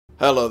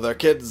Hello there,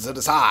 kids. It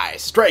is I,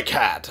 Stray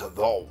Cat,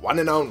 the one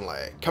and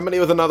only, coming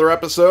here with another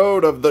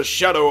episode of the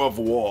Shadow of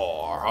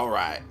War.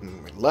 Alright,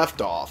 we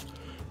left off.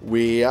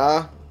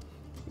 I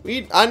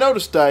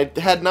noticed I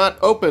had not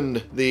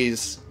opened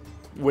these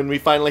when we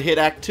finally hit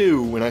Act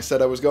 2, when I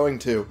said I was going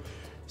to.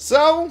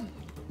 So,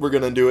 we're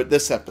gonna do it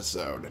this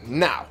episode.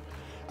 Now,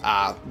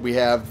 we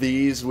have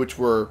these, which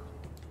were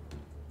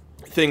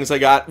things I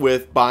got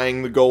with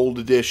buying the gold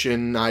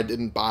edition. I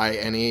didn't buy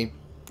any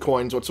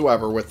coins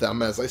whatsoever with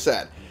them, as I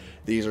said.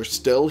 These are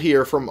still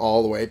here from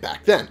all the way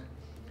back then.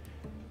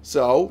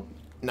 So,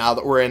 now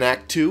that we're in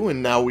Act 2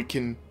 and now we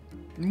can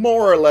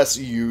more or less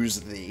use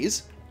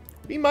these,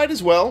 we might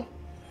as well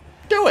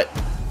do it.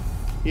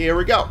 Here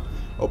we go.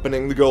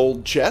 Opening the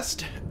gold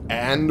chest,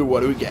 and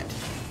what do we get?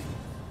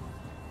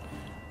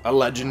 A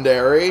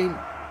legendary,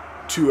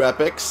 2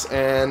 epics,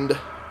 and...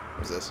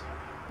 what's this?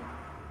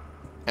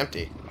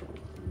 Empty.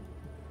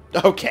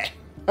 Okay.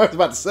 I was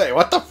about to say,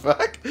 what the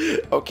fuck?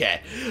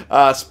 Okay.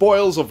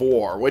 Spoils of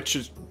War, which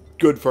is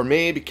good for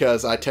me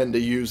because I tend to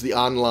use the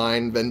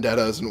online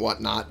vendettas and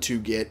whatnot to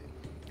get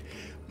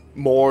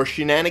more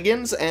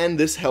shenanigans, and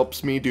this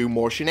helps me do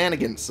more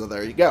shenanigans, so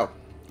there you go.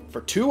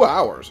 For 2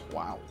 hours.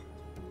 Wow.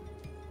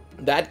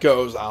 That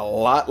goes a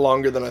lot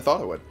longer than I thought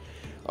it would.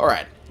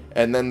 Alright,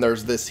 and then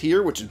there's this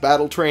here, which is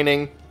battle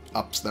training.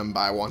 Ups them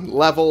by 1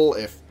 level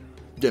if,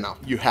 you know,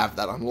 you have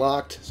that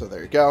unlocked, so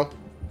there you go.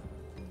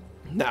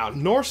 Now,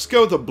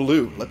 Norsko the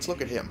Blue. Let's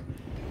look at him.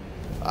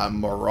 A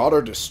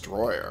Marauder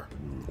Destroyer.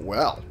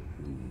 Well,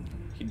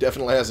 he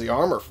definitely has the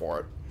armor for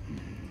it.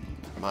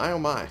 My, oh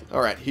my.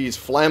 Alright, he's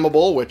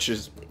flammable, which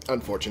is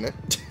unfortunate,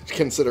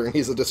 considering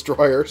he's a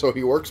destroyer, so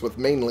he works with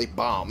mainly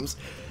bombs.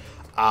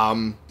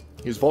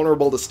 He's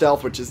vulnerable to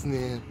stealth, which is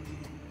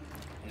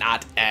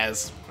not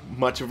as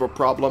much of a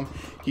problem.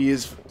 He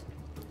is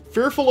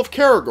fearful of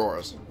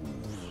Caragors.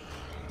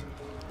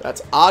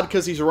 That's odd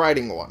because he's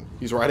riding one.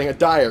 He's riding a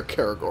dire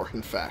Caragor,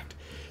 in fact.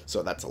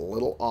 So that's a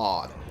little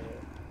odd.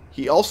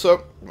 He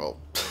also... well,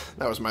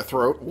 that was my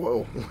throat.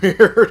 Whoa,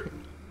 weird.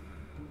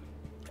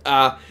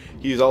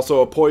 He's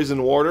also a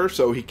poison warder,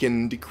 so he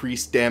can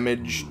decrease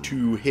damage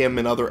to him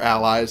and other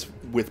allies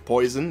with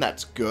poison.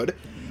 That's good.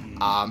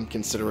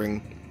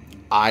 Considering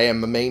I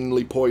am a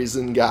mainly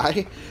poison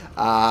guy.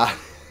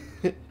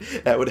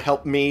 That would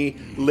help me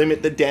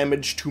limit the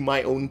damage to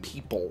my own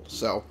people.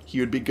 So he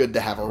would be good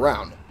to have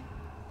around.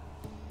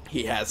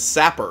 He has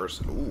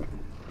sappers. Ooh.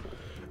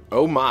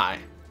 Oh my.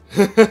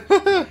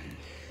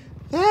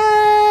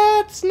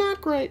 That's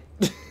not great.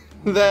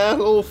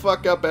 That'll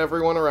fuck up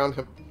everyone around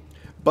him.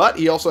 But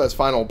he also has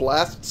final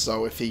blast,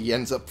 so if he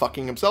ends up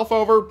fucking himself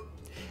over,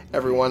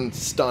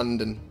 everyone's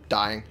stunned and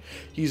dying.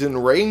 He's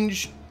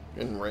enraged by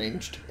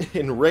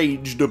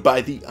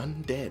the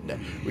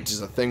undead, which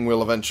is a thing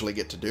we'll eventually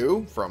get to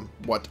do, from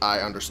what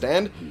I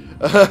understand.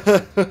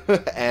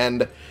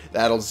 And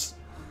that is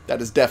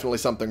definitely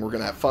something we're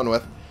gonna have fun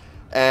with.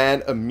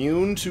 And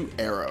immune to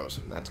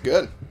arrows. That's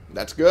good.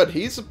 That's good.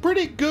 He's a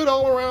pretty good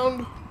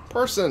all-around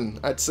person,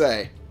 I'd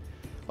say.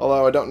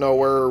 Although I don't know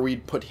where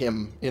we'd put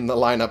him in the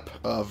lineup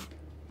of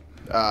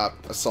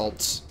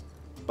assaults.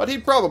 But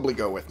he'd probably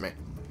go with me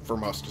for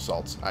most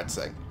assaults, I'd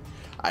say.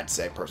 I'd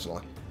say,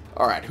 personally.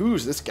 Alright,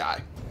 who's this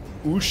guy?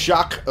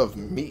 Ushak of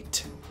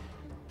Meat.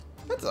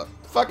 That's a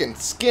fucking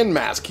skin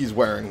mask he's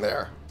wearing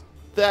there.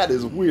 That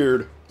is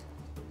weird.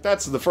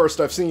 That's the first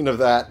I've seen of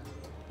that.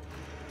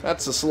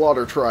 That's a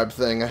Slaughter Tribe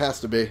thing. It has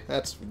to be.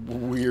 That's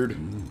weird.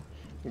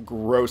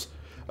 Gross.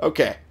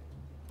 Okay.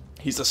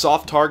 He's a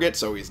soft target,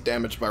 so he's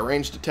damaged by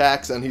ranged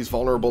attacks, and he's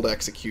vulnerable to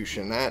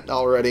execution. That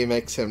already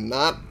makes him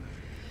not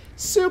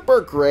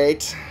super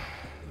great.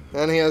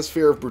 And he has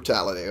fear of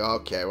brutality.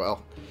 Okay,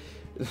 well.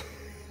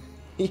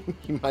 he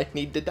might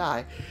need to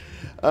die.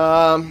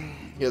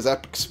 He has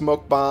epic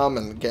smoke bomb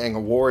and a gang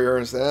of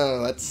warriors.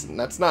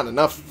 That's not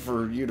enough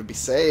for you to be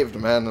saved,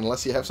 man,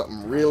 unless you have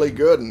something really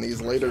good in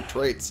these later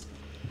traits.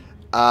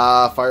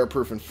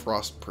 Fireproof and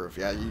frostproof.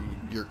 Yeah,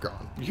 you're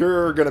gone.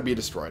 You're gonna be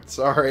destroyed.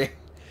 Sorry.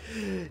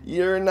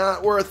 You're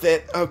not worth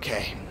it.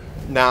 Okay.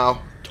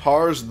 Now,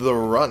 Tars the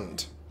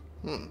Runt.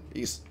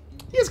 He's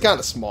kind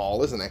of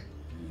small, isn't he?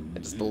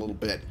 Just a little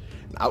bit.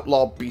 An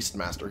outlaw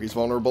beastmaster. He's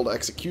vulnerable to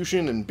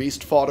execution and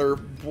beast fodder.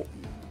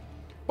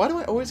 Why do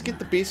I always get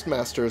the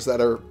beastmasters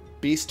that are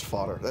beast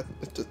fodder?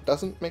 It just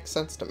doesn't make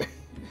sense to me.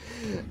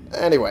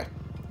 Anyway,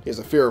 he has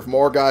a fear of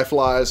Morgai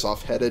flies,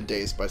 soft-headed,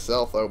 dazed by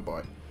stealth. Oh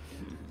boy.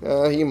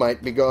 He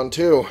might be gone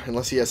too,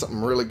 unless he has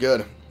something really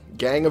good.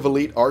 Gang of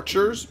elite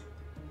archers.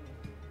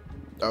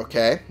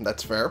 Okay,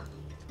 that's fair.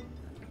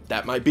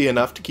 That might be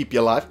enough to keep you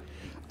alive.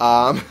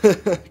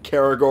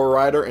 Caragor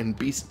Rider and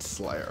Beast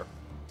Slayer.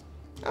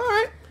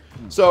 Alright.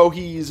 So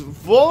he's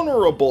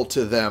vulnerable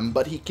to them,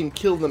 but he can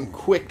kill them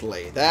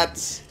quickly.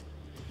 That's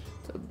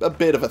a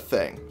bit of a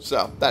thing.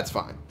 So, that's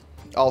fine.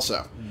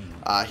 Also,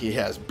 he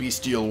has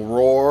Bestial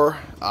Roar.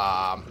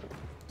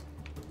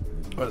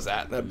 What is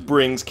that? That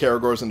brings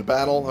Caragors into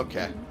battle.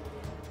 Okay.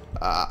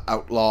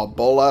 Outlaw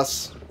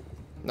Bolas.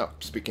 No,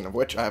 speaking of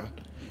which, I have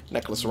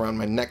necklace around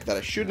my neck that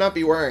I should not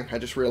be wearing. I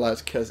just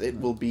realized because it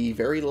will be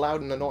very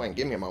loud and annoying.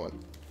 Give me a moment.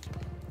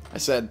 I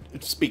said,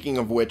 speaking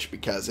of which,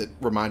 because it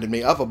reminded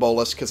me of a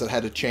bolus because it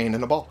had a chain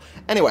and a ball.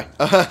 Anyway,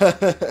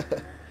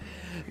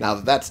 now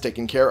that that's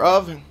taken care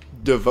of,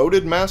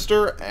 Devoted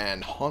Master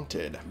and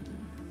Haunted.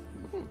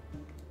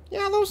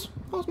 Yeah, those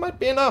might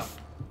be enough.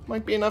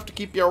 Might be enough to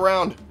keep you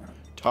around.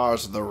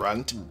 Tars the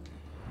Runt.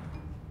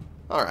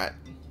 Alright.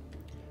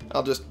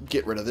 I'll just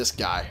get rid of this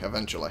guy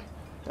eventually.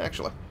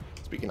 Actually,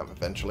 speaking of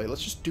eventually,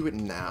 let's just do it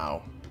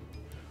now.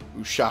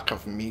 Ushak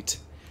of meat.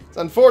 It's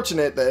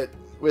unfortunate that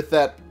with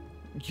that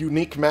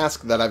unique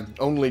mask that I've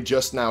only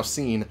just now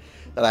seen,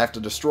 that I have to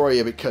destroy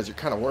you because you're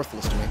kind of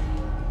worthless to me.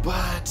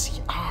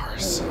 But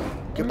ours.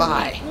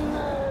 Goodbye.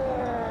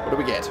 What do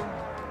we get?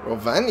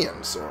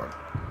 Rovanian sword.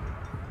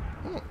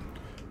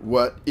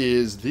 What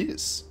is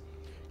this?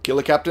 Kill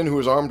a captain who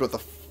is armed with a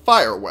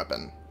fire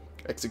weapon.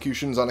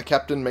 Executions on a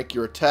captain make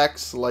your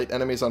attacks light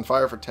enemies on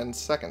fire for 10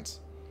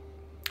 seconds.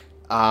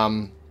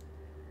 That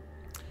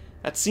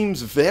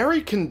seems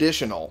very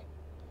conditional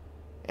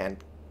and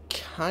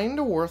kind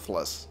of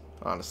worthless,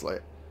 honestly.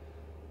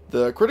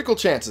 The critical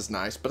chance is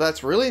nice, but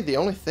that's really the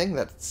only thing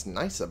that's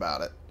nice about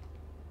it.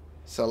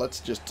 So let's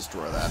just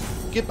destroy that.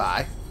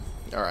 Goodbye.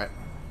 Alright.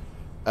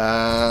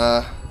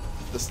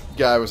 This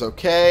guy was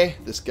okay.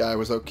 This guy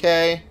was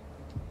okay.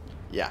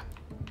 Yeah.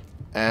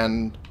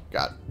 And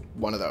got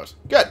one of those.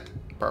 Good.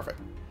 Perfect.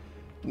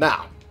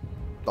 Now,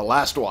 the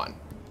last one.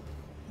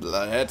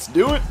 Let's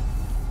do it.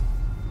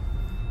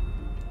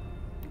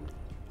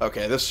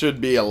 Okay, this should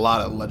be a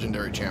lot of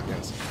legendary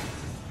champions.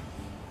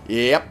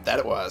 Yep, that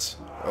it was.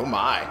 Oh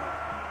my.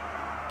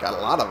 Got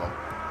a lot of them.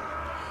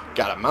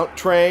 Got a mount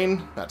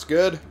train. That's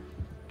good.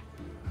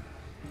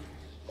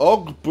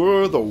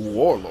 Ogbur the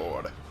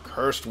Warlord.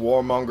 Cursed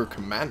Warmonger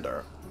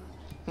Commander.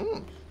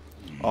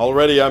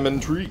 Already I'm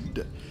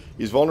intrigued.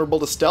 He's vulnerable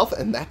to stealth,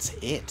 and that's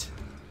it.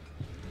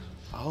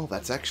 Oh,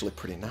 that's actually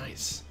pretty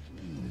nice.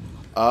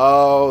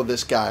 Oh,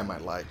 this guy I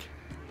might like.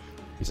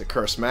 He's a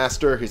Cursed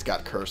Master. He's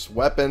got Cursed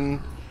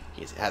Weapon.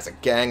 He has a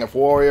gang of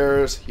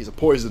warriors. He's a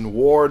Poison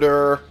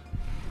Warder.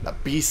 A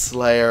Beast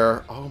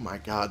Slayer. Oh my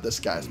god, this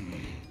guy's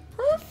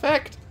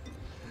perfect.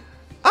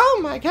 Oh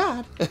my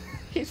god.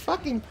 He's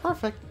fucking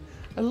perfect.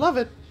 I love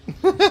it.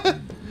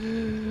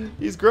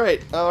 He's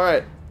great.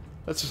 Alright.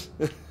 Let's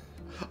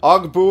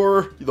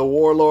Ogbur, the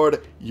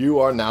Warlord, you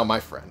are now my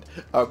friend.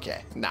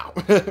 Okay, now.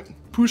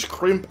 Push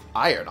Crimp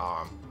Iron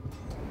Arm.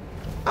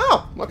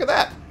 Oh, look at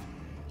that.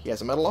 He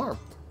has a metal arm.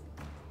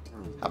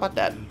 How about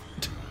that?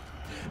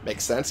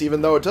 Makes sense,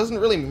 even though it doesn't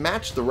really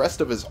match the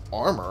rest of his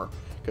armor.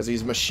 Because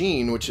he's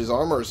machine, which his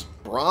armor is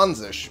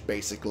bronzish,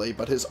 basically,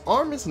 but his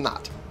arm is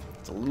not.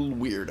 It's a little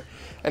weird.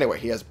 Anyway,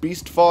 he has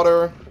Beast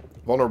Fodder,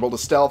 vulnerable to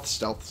stealth.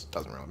 Stealth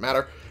doesn't really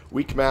matter.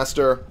 Weak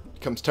Master,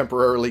 becomes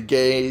temporarily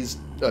dazed,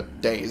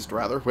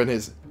 when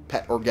his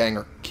pet or gang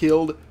are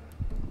killed.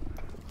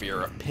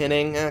 Fear of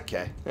pinning,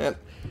 okay.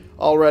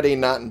 Already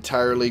not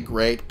entirely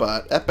great,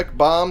 but Epic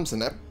Bombs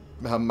and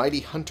Mighty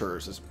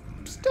Hunters is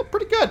still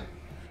pretty good.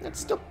 It's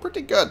still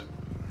pretty good.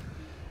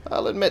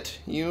 I'll admit,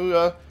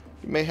 you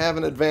may have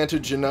an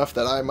advantage enough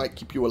that I might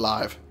keep you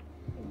alive.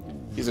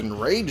 He's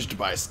enraged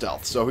by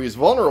stealth, so he's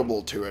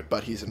vulnerable to it,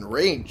 but he's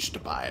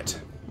enraged by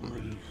it.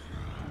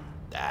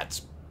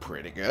 That's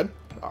pretty good.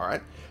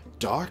 Alright.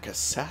 Dark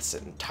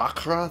Assassin,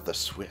 Takra the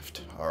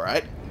Swift.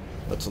 Alright.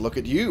 Let's look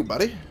at you,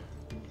 buddy.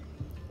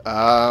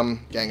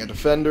 Gang of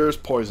Defenders,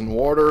 Poison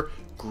Warder,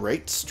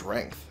 Great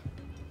Strength.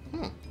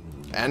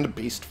 And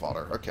Beast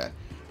Fodder. Okay.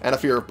 And a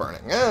Fear of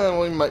Burning.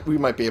 We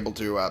might be able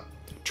to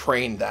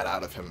train that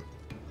out of him.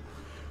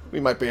 We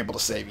might be able to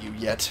save you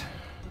yet.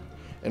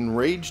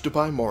 Enraged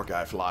by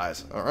Morgai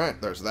Flies.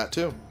 Alright, there's that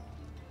too.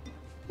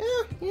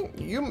 Yeah,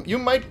 you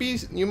might be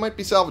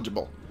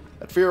salvageable.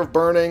 That Fear of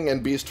Burning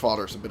and Beast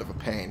Fodder is a bit of a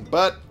pain,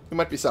 but you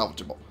might be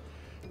salvageable.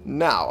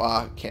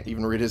 Now, can't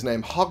even read his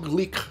name.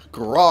 Hogleek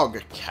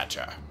Grog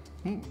Catcher.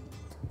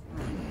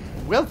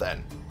 Well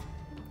then.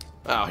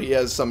 Oh, he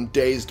has some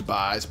dazed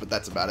buys, but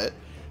that's about it.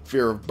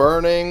 Fear of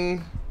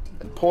Burning,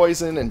 and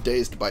Poison, and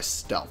Dazed by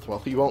Stealth. Well,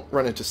 he won't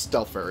run into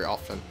stealth very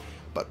often,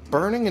 but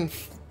Burning and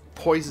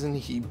Poison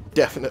he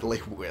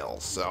definitely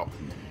will, so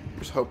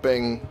just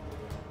hoping...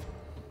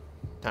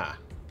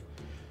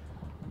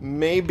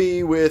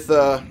 Maybe with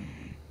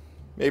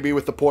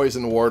the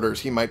Poison Warders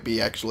he might be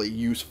actually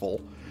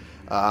useful.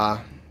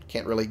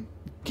 Can't really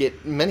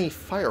get many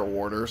Fire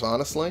Warders,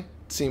 honestly,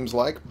 it seems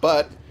like,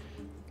 but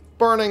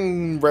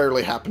Burning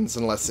rarely happens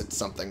unless it's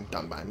something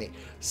done by me.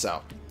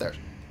 So, there's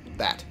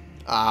that.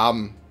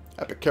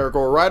 Epic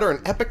Karagor Rider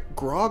and Epic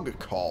Grog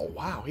Call.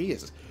 Wow, he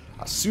is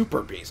a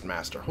super Beast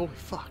Master. Holy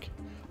fuck.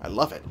 I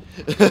love it.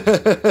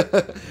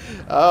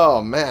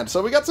 Oh, man.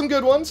 So we got some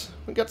good ones.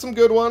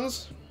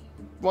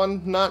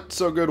 One not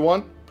so good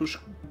one. Push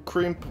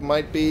Crimp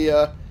might be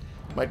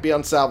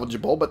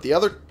unsalvageable, but the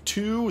other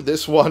two,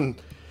 this one,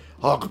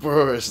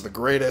 Ogbur is the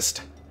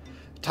greatest.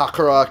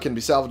 Takara can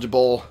be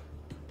salvageable.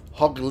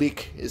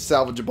 Hogleek is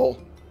salvageable.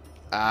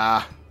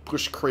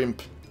 Push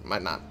Crimp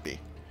might not be.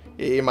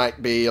 He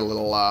might be a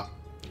little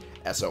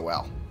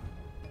SOL.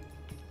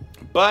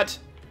 But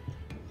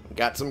we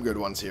got some good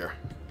ones here.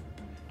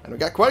 And we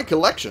got quite a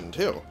collection,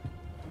 too.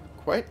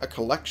 Quite a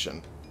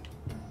collection.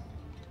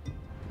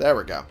 There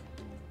we go.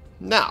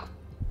 Now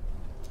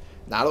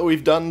that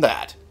we've done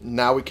that,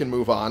 now we can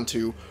move on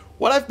to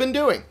what I've been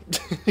doing.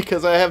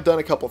 Because I have done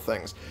a couple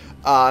things.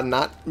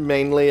 Not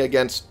mainly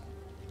against,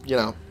 you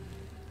know,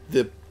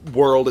 the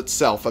world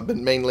itself. I've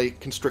been mainly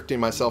constricting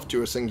myself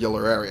to a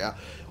singular area.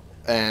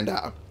 And,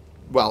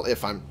 well,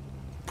 if I'm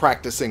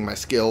practicing my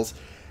skills,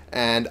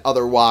 and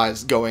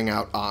otherwise going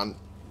out on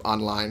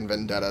online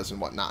vendettas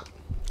and whatnot.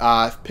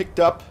 I've picked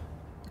up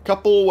a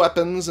couple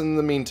weapons in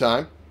the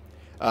meantime.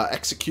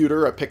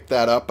 Executor, I picked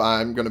that up.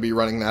 I'm going to be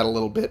running that a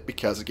little bit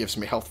because it gives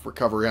me health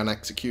recovery on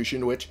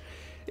execution, which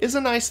is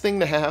a nice thing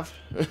to have.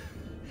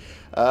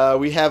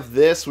 We have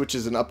this, which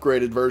is an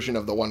upgraded version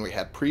of the one we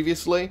had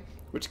previously,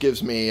 which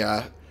gives me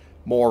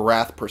more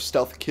wrath per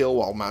stealth kill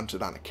while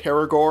mounted on a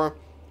Karagor.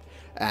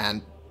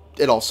 And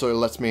it also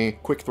lets me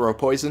quick throw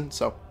poison,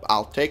 so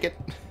I'll take it.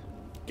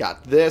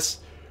 Got this,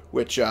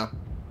 which I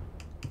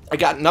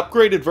got an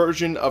upgraded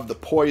version of the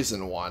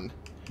poison one,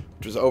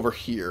 which is over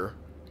here.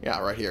 Yeah,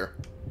 right here.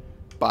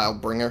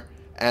 Bilebringer.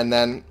 And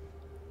then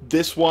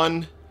this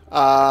one,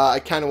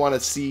 I kind of want to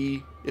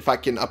see if I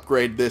can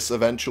upgrade this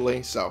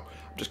eventually, so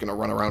I'm just going to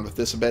run around with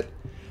this a bit.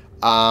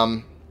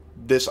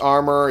 This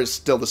armor is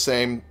still the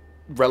same,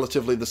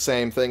 relatively the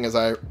same thing as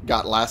I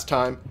got last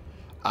time.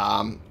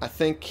 I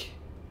think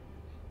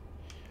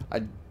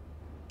I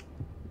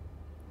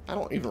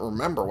don't even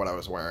remember what I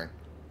was wearing.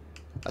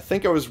 I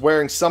think I was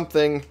wearing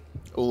something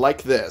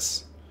like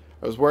this.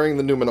 I was wearing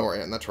the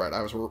Numenorian, that's right.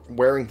 I was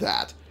wearing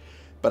that,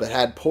 but it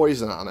had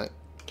poison on it.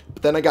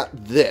 But then I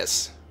got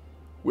this,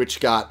 which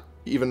got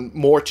even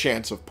more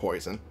chance of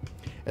poison.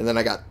 And then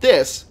I got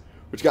this,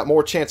 which got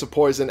more chance of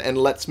poison and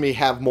lets me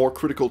have more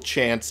critical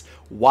chance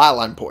while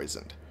I'm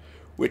poisoned,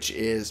 which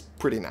is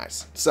pretty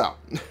nice. So,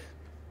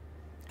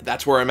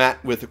 that's where I'm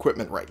at with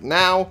equipment right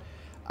now.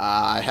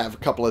 I have a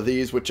couple of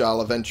these, which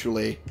I'll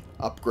eventually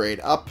upgrade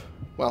up.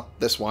 Well,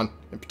 this one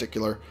in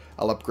particular,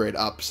 I'll upgrade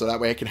up, so that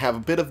way I can have a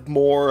bit of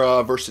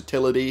more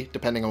versatility,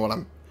 depending on what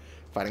I'm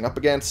fighting up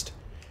against.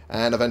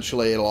 And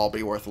eventually it'll all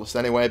be worthless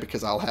anyway,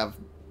 because I'll have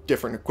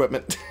different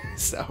equipment.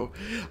 So,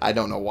 I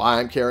don't know why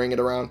I'm carrying it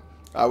around.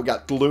 We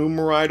got Gloom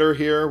Rider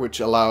here, which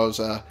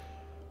allows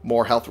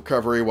more health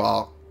recovery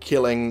while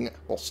killing,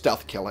 well,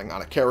 stealth killing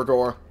on a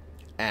Karagor,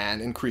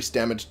 and increased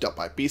damage dealt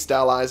by beast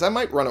allies. I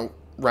might run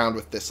around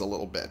with this a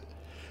little bit.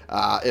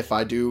 If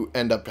I do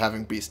end up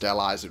having beast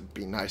allies, it would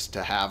be nice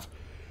to have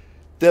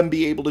them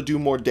be able to do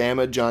more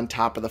damage, on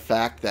top of the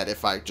fact that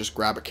if I just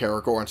grab a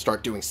Karagor and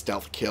start doing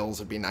stealth kills,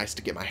 it'd be nice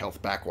to get my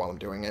health back while I'm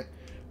doing it.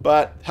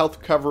 But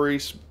health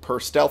recoveries per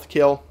stealth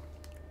kill,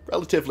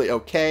 relatively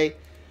okay.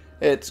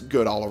 It's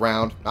good all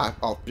around.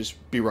 I'll just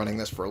be running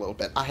this for a little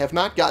bit. I have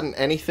not gotten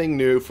anything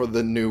new for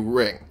the new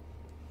ring.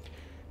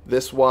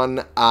 This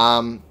one,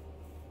 I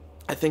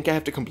think I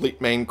have to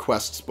complete main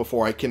quests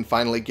before I can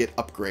finally get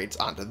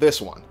upgrades onto this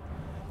one.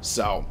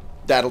 So,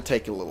 that'll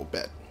take a little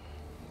bit.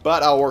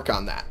 But I'll work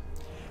on that.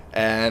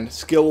 And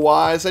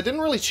skill-wise, I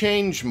didn't really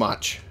change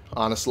much,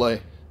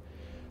 honestly.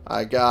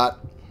 I got,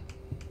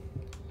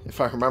 if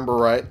I remember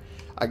right,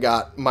 I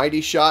got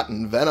Mighty Shot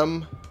and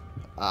Venom.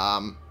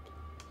 I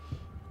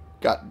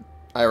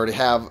already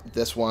have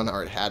this one, I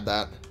already had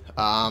that.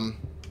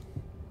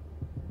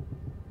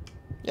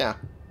 Yeah.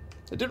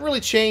 It didn't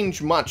really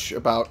change much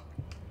about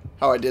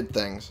how I did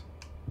things.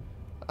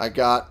 I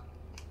got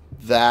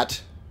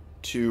that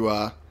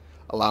to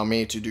allow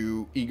me to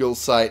do Eagle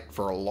Sight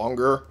for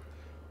longer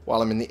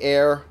while I'm in the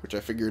air, which I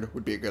figured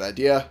would be a good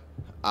idea.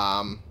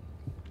 Yeah,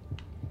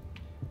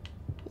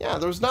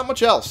 there was not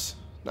much else.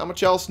 Not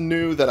much else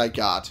new that I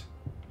got.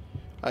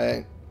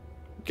 I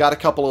got a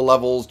couple of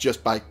levels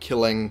just by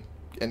killing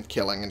and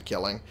killing and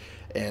killing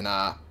in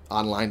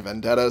online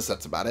vendettas.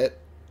 That's about it.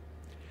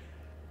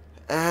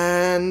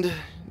 And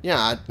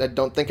yeah, I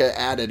don't think I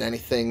added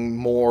anything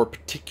more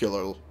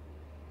particular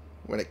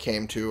when it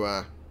came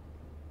to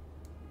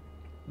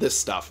this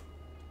stuff.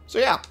 So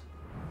yeah,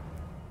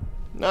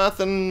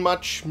 nothing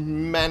much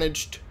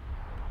managed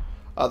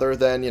other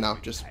than, you know,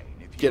 just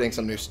getting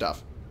some new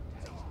stuff.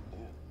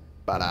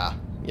 But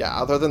yeah,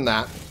 other than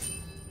that,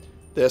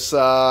 this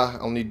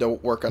I'll need to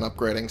work on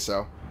upgrading,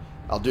 so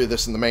I'll do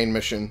this in the main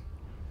mission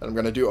that I'm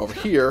going to do over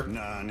here.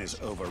 None is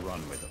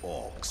overrun with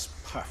orcs,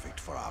 perfect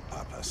for our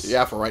purpose.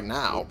 Yeah, for right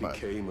now. What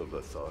became of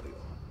Lothariel?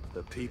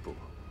 The people?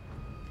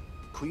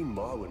 Queen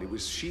Marwen, it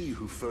was she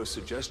who first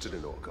suggested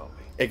an orc army.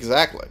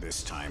 Exactly.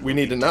 This time we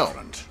need to know.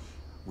 Different.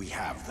 We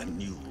have the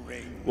new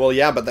ring. Well,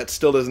 yeah, but that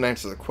still doesn't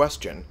answer the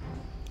question.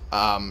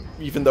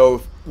 Even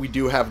though we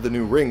do have the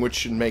new ring, which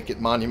should make it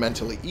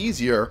monumentally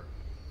easier,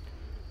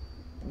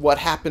 what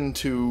happened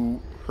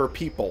to her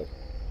people?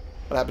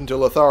 What happened to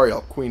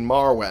Lothariel, Queen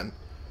Marwen,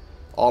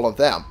 all of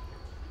them?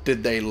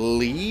 Did they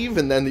leave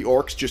and then the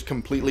orcs just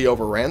completely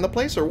overran the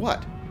place, or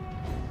what?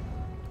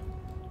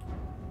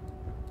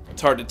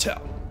 It's hard to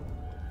tell.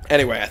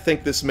 Anyway, I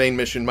think this main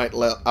mission might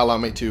allow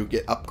me to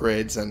get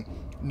upgrades and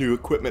new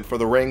equipment for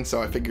the ring,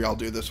 so I figure I'll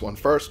do this one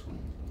first.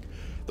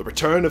 The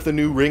return of the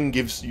new ring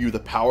gives you the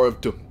power of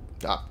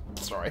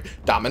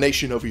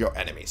domination over your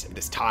enemies. It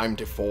is time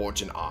to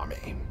forge an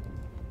army.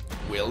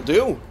 Will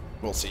do.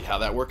 We'll see how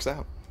that works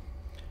out.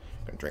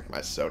 I'm gonna drink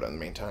my soda in the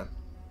meantime.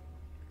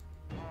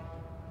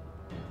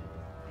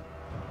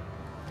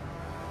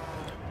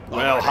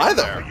 Well, hi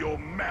there. Your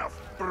mouth,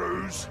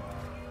 BRUZ.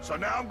 So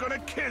now I'm gonna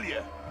kill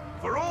you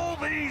for all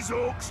these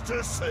orcs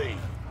to see.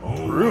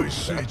 Always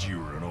said you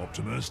were an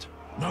optimist.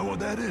 Know what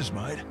that is,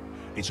 mate?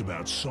 It's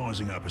about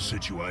sizing up a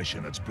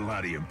situation that's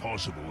bloody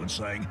impossible and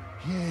saying,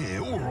 yeah,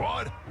 all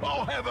right,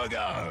 I'll have a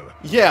go.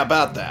 Yeah,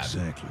 about that.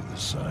 Exactly the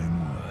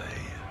same way.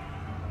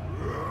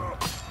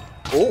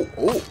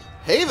 Oh,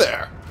 hey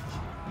there.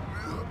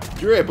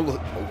 You're able to...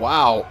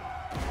 Wow.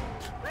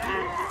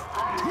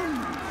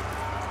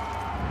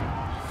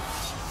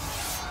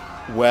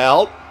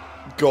 Well,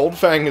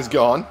 Goldfang is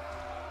gone.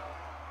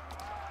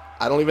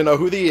 I don't even know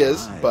who he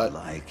is, but...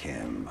 I like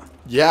him.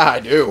 Yeah, I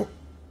do.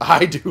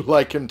 I do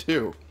like him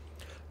too.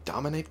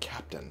 Dominate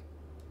Captain.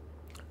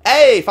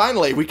 Hey,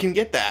 finally, we can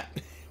get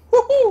that.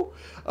 Woohoo!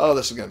 Oh,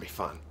 this is going to be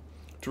fun.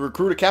 To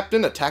recruit a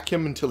captain, attack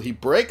him until he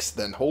breaks,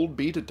 then hold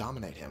B to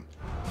dominate him.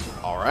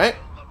 Alright.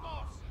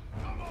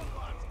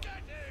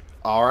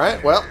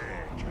 Alright, well.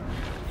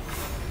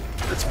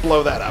 Let's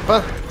blow that up,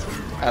 huh?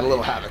 Add a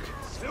little havoc.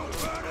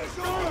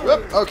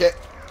 Whoop, okay.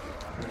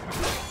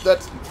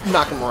 Let's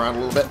knock him around a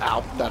little bit. Ow,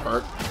 that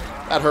hurt.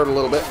 That hurt a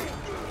little bit.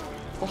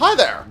 Well, hi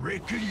there.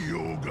 Reckon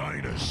you're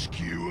going to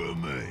skewer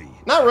me.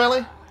 Not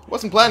really.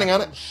 Wasn't planning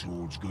on it.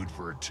 Sword's good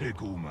for a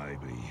tickle,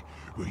 maybe.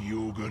 But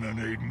you're gonna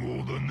need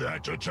more than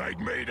that to take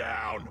me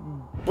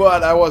down.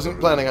 But I wasn't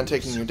planning on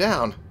taking you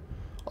down.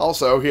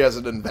 Also, he has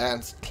an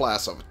advanced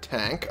class of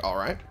tank.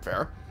 Alright,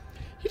 fair.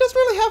 He doesn't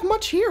really have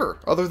much here,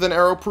 other than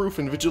arrow-proof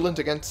and vigilant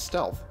against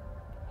stealth.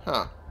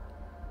 Huh.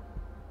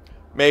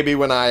 Maybe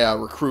when I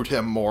recruit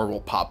him, more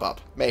will pop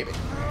up. Maybe.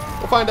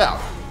 We'll find out.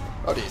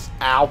 Oh, geez.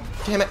 Ow.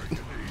 Damn it.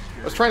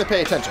 I was trying to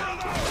pay attention.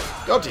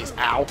 Oh, geez.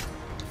 Ow.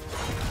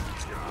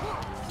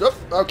 Oop,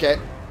 okay.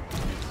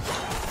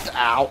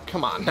 Ow.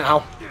 Come on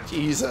now.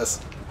 Jesus.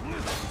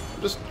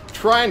 I'm just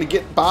trying to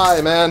get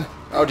by, man.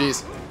 Oh,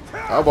 geez.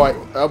 Oh, boy.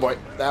 Oh, boy.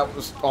 That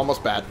was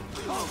almost bad.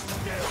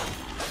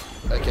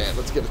 Okay,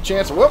 let's get a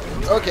chance. Whoop.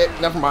 Okay,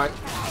 never mind.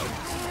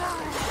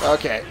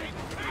 Okay.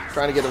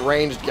 Trying to get a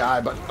ranged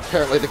guy, but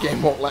apparently the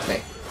game won't let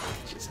me.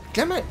 Jeez.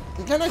 Can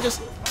I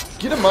just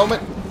get a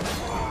moment?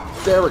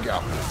 There we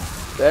go.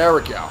 There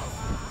we go.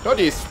 Oh,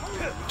 geez.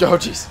 Oh,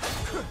 geez.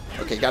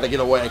 Okay, gotta get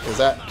away, because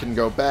that can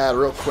go bad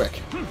real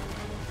quick.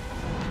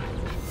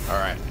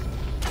 Alright.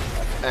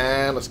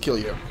 And let's kill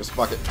you, because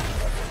fuck it.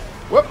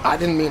 Whoop, I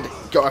didn't mean to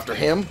go after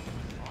him.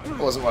 That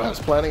wasn't what I was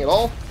planning at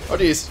all. Oh,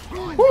 geez.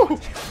 Woo!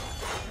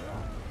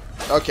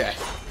 Okay.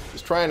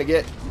 Just trying to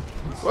get...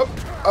 Whoop.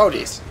 Oh,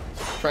 geez.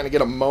 Trying to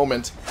get a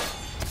moment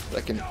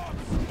that can...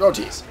 Oh,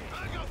 geez.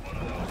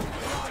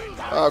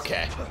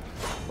 Okay.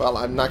 Well,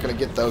 I'm not going to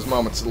get those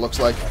moments, it looks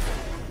like.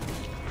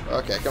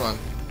 Okay, come on.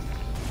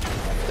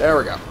 There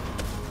we go.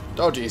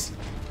 Oh, geez.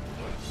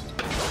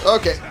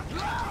 Okay.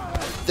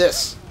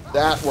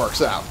 That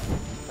works out.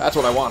 That's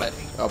what I wanted.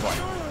 Oh, boy.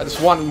 I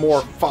just wanted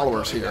more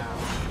followers here.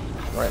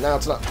 Right now,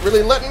 it's not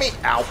really letting me...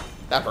 Ow.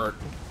 That hurt.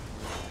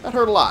 That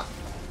hurt a lot.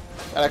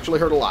 That actually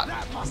hurt a lot.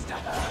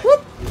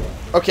 Whoop.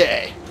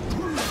 Okay.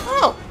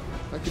 Oh.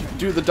 I could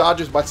do the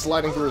dodges by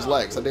sliding through his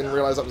legs. I didn't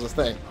realize that was a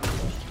thing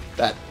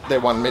that they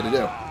wanted me to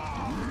do.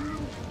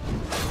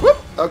 Whoop.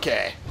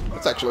 Okay.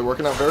 That's actually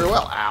working out very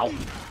well. Ow.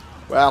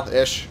 Well,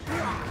 ish.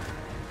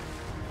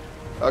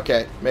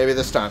 Okay. Maybe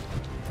this time.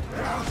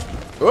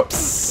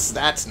 Oops.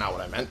 That's not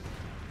what I meant.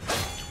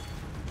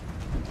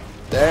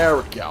 There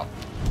we go.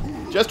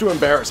 Just to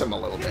embarrass him a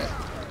little bit.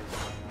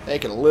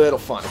 Make it a little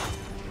funny.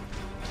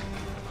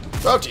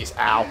 Oh, jeez.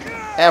 Ow.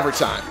 Every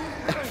time.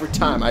 Every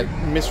time I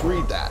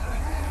misread that.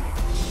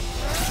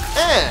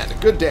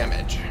 And good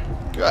damage.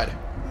 Good.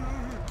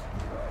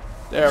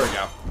 There we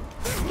go.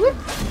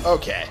 Whoop.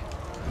 Okay.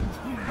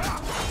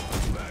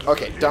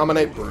 Okay,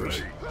 dominate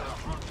BRUZ.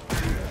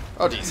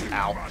 Oh, jeez.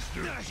 Ow.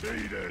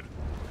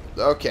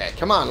 Okay,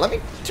 come on. Let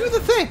me do the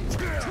thing.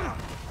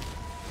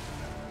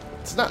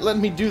 It's not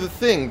letting me do the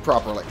thing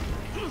properly.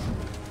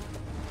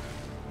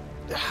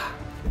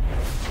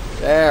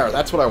 There,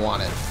 that's what I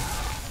wanted.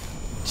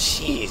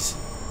 Jeez.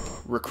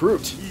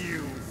 Recruit.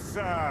 You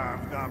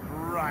serve the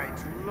bright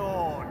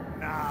lord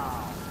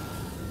now.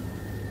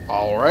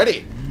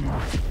 Alrighty.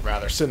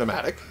 Rather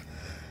cinematic.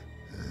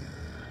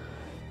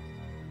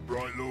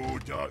 Bright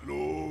Lord, Dark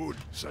Lord,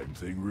 same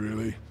thing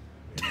really.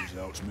 Turns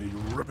out to me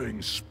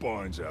ripping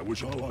spines out,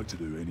 which I like to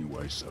do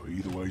anyway, so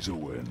either way's a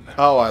win.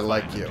 Oh, I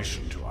like you.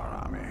 Addition to our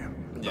army.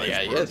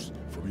 Yeah, he is.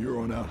 From here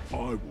on out, I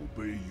will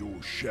be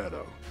your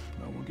shadow.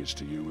 No one gets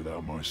to you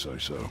without my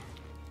say-so.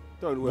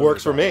 Don't worry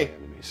Works for about me. my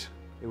enemies.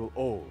 They will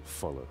all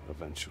follow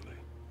eventually.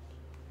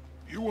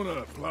 You want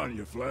to plant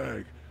your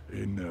flag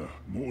in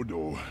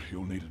Mordor,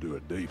 you'll need to do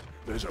it deep.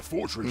 There's a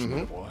fortress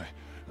nearby.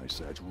 They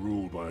say it's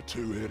ruled by a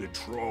two-headed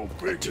troll.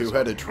 A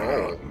two-headed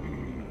troll.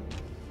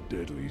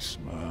 Deadly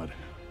smart.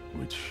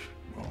 Which,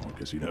 well, I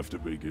guess he'd have to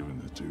be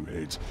given the two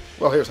heads.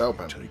 Well, here's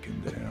hoping.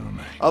 Taken down.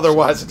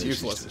 Otherwise, it's Send a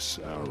message useless.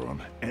 to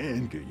Sauron,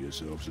 and get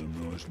yourself some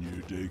nice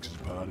new digs as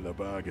part of the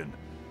bargain.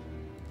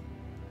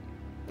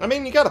 I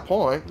mean, you got a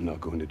point. I'm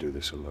not going to do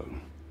this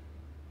alone.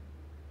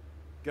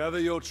 Gather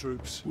your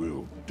troops.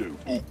 Will do.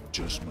 Oh,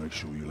 just make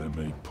sure you let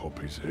me pop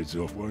his heads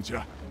off, won't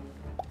ya?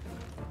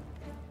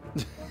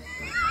 The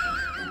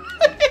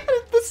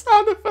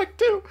sound effect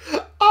too.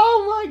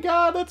 Oh my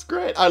god, that's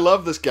great. I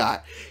love this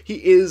guy. He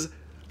is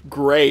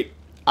great.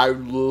 I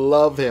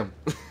love him.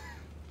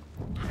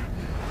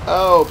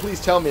 Oh,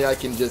 please tell me I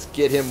can just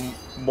get him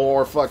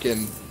more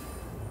fucking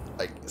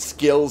like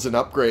skills and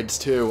upgrades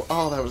too.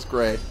 Oh, that was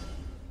great.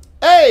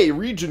 Hey,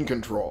 region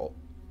control.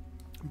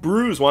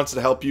 BRUZ wants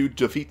to help you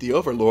defeat the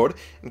Overlord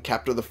and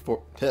capture the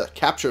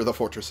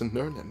fortress in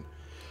Nurnen.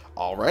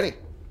 Alrighty.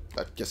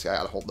 I guess I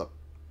gotta hold up.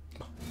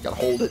 Gotta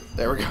hold it.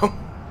 There we go.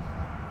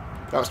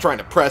 I was trying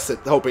to press it,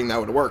 hoping that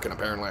would work, and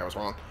apparently I was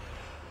wrong.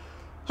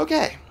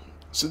 Okay.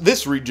 So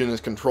this region is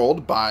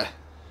controlled by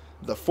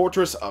the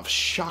Fortress of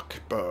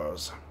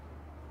BRUZ.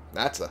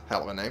 That's a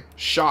hell of a name.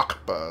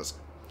 BRUZ.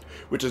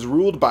 Which is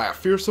ruled by a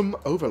fearsome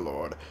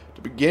overlord.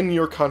 To begin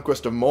your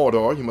conquest of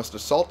Mordor, you must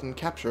assault and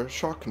capture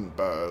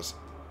BRUZ.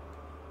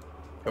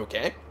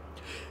 Okay.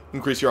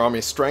 Increase your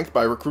army's strength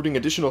by recruiting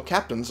additional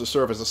captains to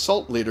serve as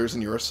assault leaders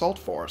in your assault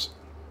force.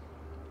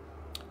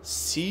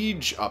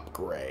 Siege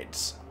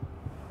upgrades.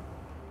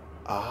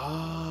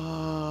 Oh.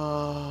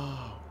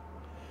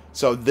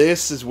 So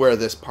this is where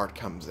this part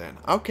comes in.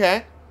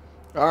 Okay.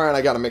 Alright,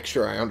 I gotta make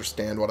sure I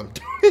understand what I'm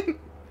doing.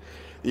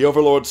 The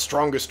Overlord's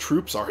strongest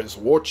troops are his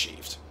war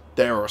chiefs.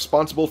 They are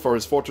responsible for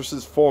his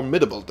fortress's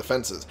formidable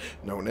defenses,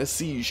 known as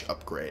siege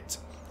upgrades.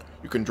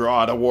 You can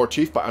draw out a war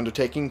chief by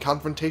undertaking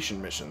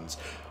confrontation missions.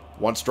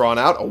 Once drawn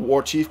out, a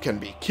war chief can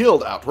be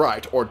killed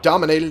outright, or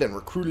dominated and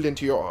recruited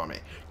into your army.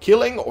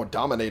 Killing or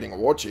dominating a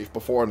war chief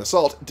before an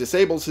assault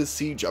disables his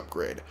siege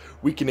upgrade,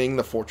 weakening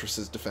the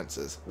fortress's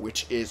defenses,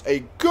 which is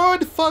a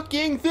good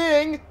fucking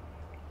thing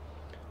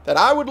that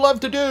I would love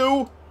to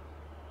do.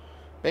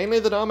 Mainly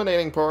the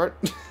dominating part.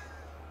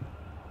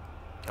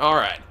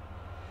 Alright.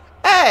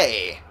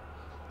 Hey!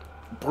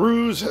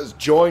 BRUZ has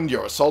joined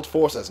your assault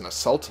force as an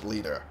assault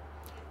leader.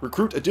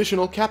 Recruit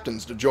additional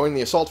captains to join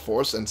the assault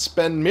force and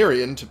spend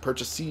Mirian to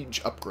purchase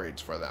siege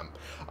upgrades for them.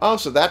 Oh,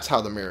 so that's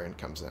how the Mirian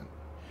comes in.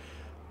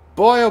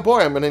 Boy, oh boy,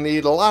 I'm going to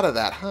need a lot of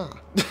that, huh?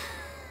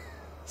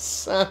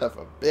 Son of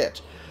a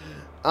bitch.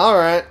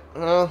 Alright,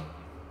 well,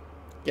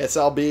 guess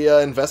I'll be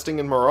investing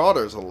in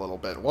Marauders a little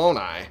bit, won't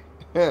I?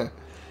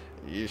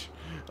 Yeesh.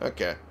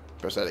 Okay,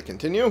 press that to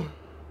continue.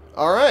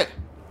 Alright,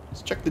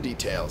 let's check the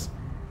details.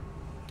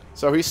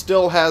 So he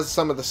still has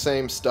some of the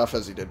same stuff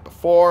as he did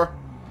before.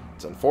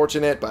 It's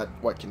unfortunate, but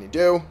what can you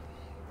do?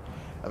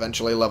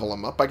 Eventually level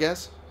him up, I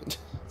guess? It's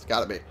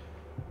gotta be.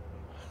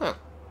 Huh.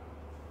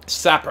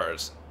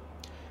 Sappers.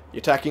 The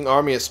attacking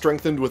army is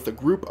strengthened with a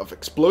group of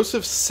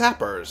explosive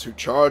sappers who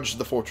charge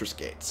the fortress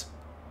gates.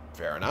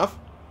 Fair enough.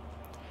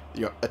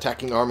 The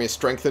attacking army is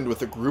strengthened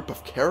with a group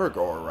of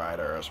Caragor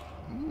riders.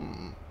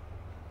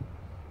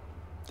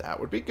 That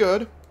would be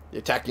good. The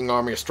attacking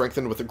army is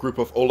strengthened with a group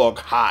of Olog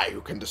High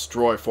who can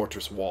destroy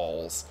fortress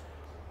walls.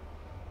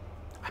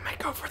 I might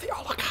go for the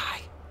Olog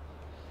High.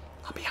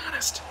 I'll be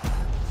honest.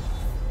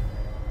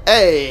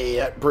 Hey,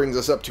 that brings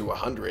us up to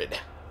 100.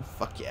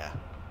 Fuck yeah.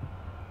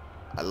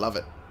 I love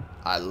it.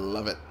 I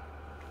love it.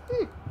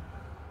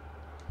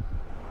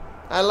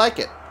 I like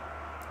it.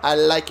 I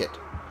like it.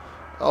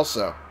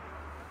 Also,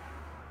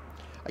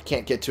 I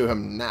can't get to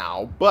him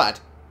now, but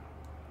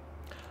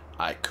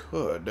I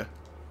could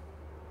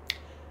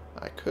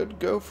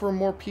go for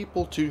more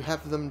people to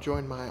have them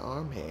join my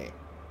army.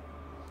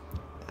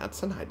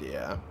 That's an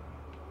idea.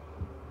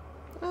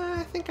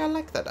 I think I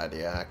like that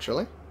idea,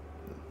 actually.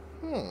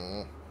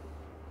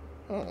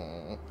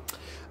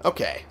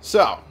 Okay,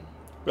 so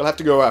we'll have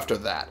to go after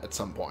that at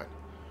some point.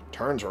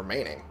 Turns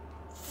remaining.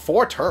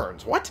 4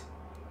 turns? What?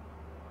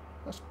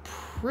 I was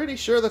pretty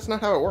sure that's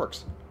not how it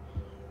works.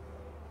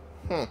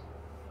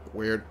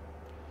 Weird.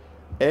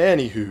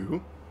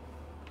 Anywho.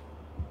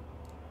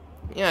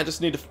 Yeah, I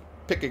just need to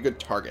pick a good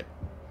target,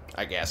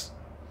 I guess.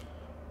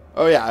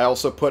 Oh yeah, I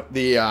also put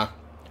the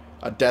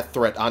a death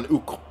threat on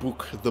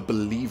Ukbuk the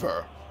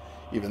Believer,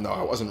 even though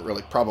I wasn't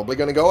really probably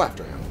going to go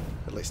after him.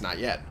 At least not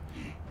yet.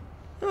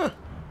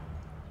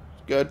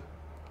 Good.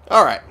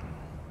 Alright.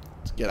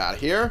 Let's get out of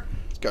here.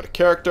 Let's go to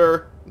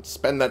character and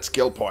spend that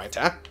skill point,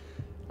 huh?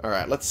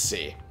 Alright, let's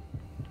see.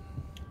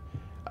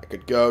 I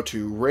could go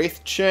to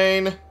Wraith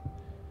Chain,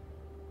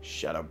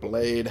 Shadow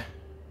Blade,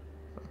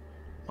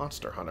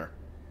 Monster Hunter.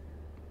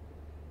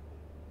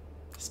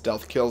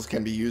 Stealth kills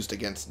can be used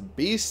against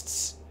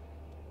beasts.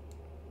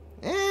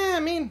 I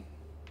mean,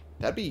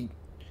 that'd be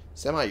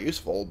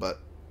semi-useful, but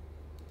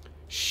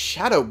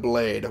Shadow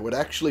Blade would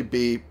actually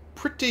be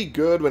pretty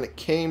good when it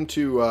came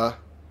to,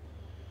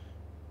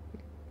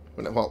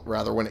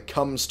 when it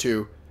comes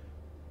to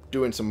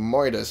doing some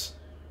Moitas.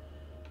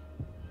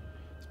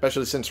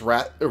 Especially since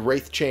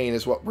Wraith Chain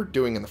is what we're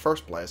doing in the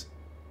first place.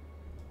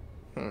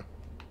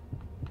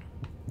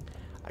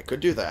 could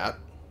do that.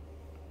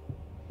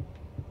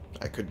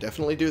 I could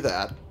definitely do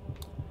that.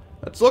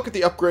 Let's look at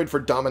the upgrade for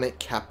Dominate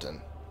Captain.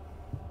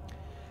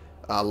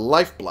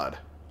 Lifeblood.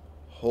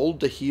 Hold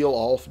to heal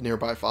all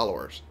nearby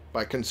followers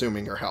by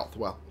consuming your health.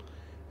 Well,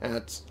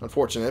 that's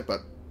unfortunate,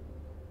 but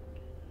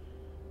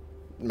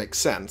it makes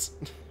sense.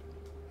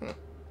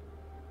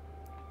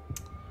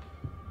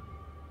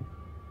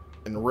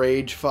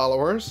 Enrage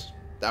followers.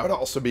 That would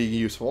also be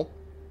useful.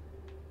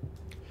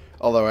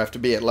 Although I have to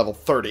be at level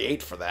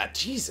 38 for that.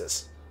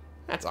 Jesus.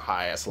 That's a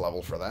highest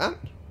level for that.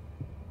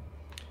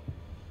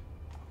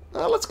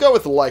 Let's go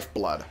with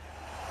Lifeblood.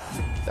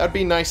 That'd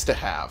be nice to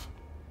have.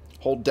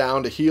 Hold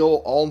down to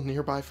heal all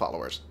nearby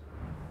followers.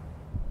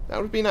 That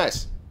would be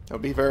nice. That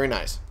would be very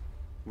nice.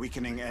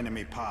 Weakening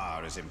enemy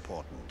power is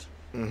important.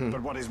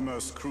 But what is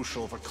most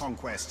crucial for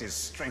conquest is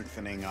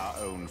strengthening our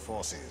own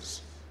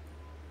forces.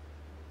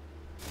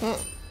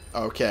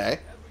 Okay.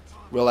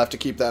 We'll have to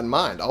keep that in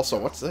mind. Also,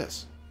 what's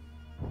this?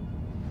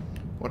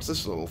 What's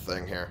this little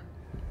thing here?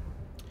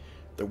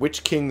 The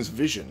Witch King's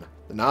Vision.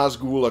 The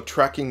Nazgul are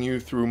tracking you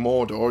through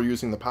Mordor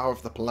using the power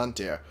of the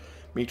Palantir.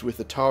 Meet with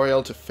the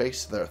Tariel to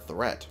face their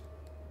threat.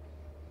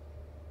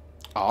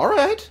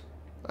 Alright.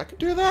 I could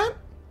do that.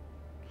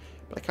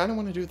 But I kind of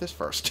want to do this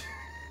first.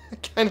 I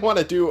kind of want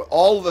to do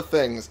all the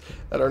things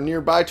that are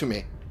nearby to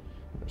me.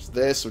 There's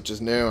this, which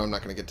is new. I'm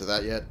not going to get to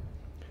that yet.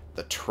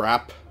 The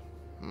trap.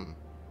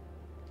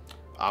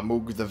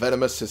 Amug the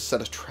Venomous has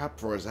set a trap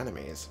for his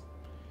enemies.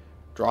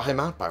 Draw him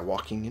out by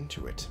walking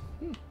into it.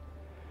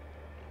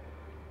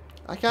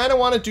 I kind of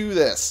want to do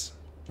this.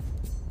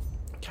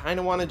 Kind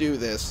of want to do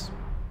this.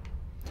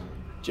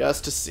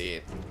 Just to see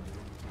it.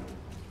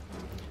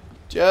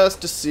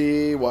 Just to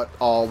see what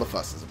all the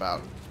fuss is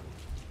about.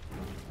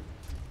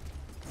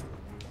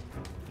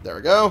 There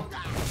we go.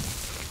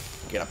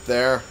 Get up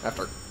there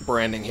after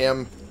branding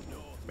him.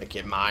 Make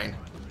him mine.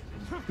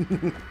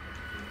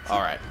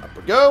 Alright, up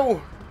we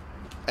go.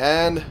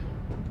 And,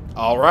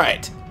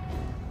 alright.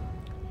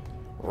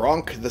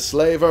 Ronk the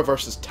Slaver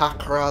versus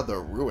Takra the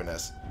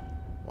Ruinous.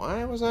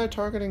 Why was I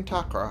targeting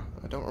Takra?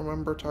 I don't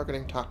remember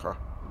targeting Takra.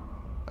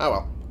 Oh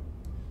well.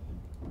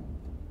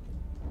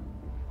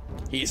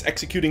 He's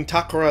executing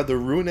Takra the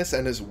Ruinous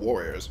and his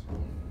warriors.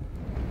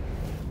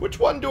 Which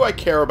one do I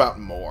care about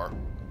more?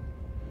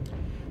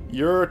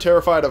 You're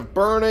terrified of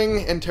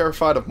burning and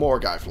terrified of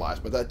Morgai flies,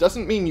 but that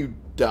doesn't mean you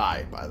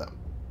die by them.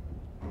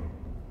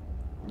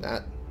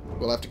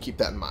 We'll have to keep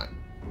that in mind.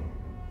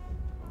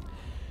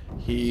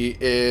 He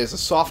is a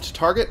soft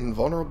target and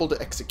vulnerable to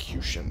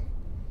execution.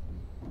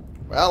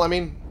 Well, I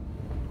mean,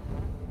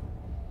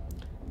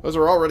 those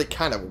are already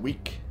kind of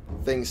weak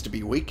things to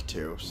be weak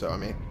to, so I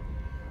mean,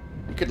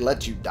 we could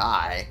let you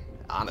die,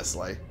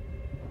 honestly.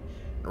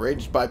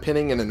 Enraged by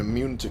pinning and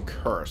immune to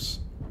curse.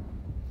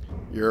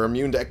 You're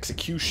immune to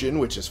execution,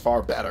 which is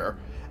far better,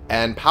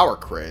 and power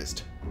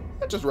crazed,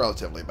 which is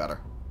relatively better.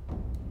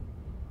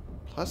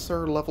 Plus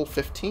they're level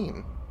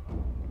 15.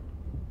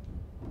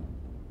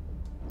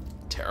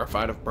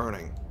 Terrified of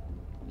burning.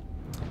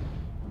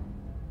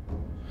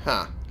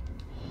 Huh.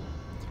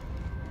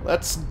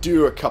 Let's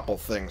do a couple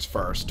things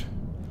first.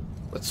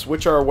 Let's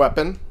switch our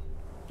weapon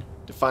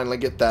to finally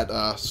get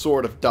that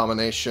Sword of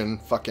Domination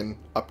fucking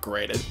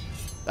upgraded.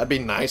 That'd be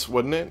nice,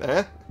 wouldn't it?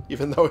 Eh?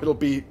 Even though it'll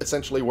be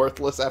essentially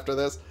worthless after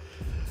this.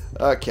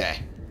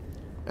 Okay.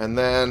 And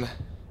then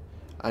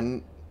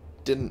I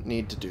didn't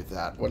need to do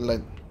that. What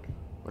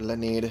did I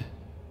need?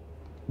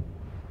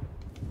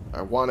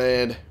 I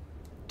wanted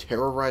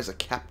terrorize a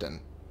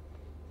captain.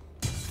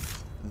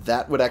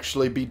 That would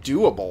actually be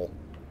doable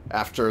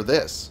after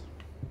this.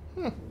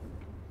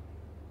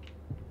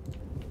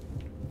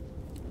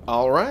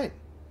 Alright.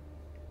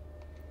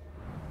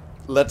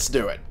 Let's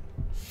do it.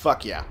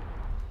 Fuck yeah.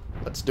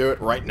 Let's do it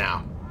right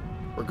now.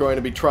 We're going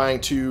to be trying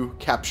to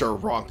capture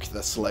Ronk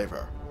the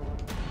Slaver.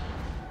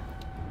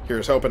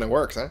 Here's hoping it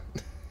works, huh?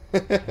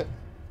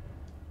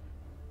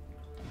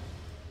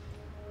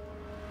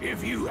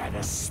 If you had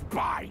a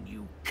spine,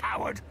 you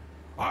coward,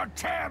 I'd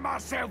tear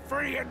myself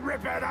free and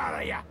rip it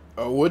out of you.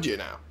 Oh, would you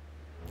now?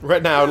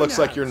 Right now, it looks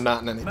like you're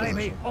not in any Maybe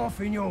position.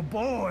 offing your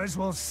boys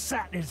will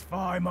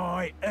satisfy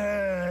my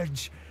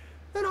urge,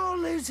 and I'll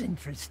lose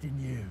interest in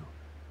you.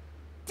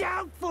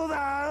 Doubtful,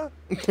 though.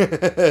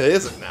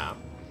 Is it now?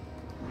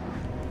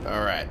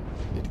 Alright.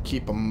 Need to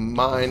keep a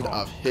mind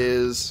of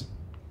his...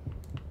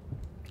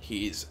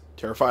 He's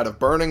terrified of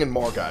burning and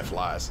Morgai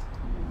flies.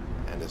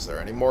 And is there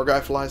any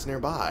Morgai flies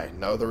nearby?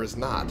 No, there is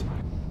not.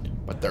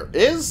 But there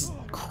is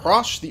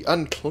Crush the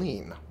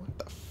Unclean. What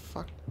the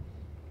fuck?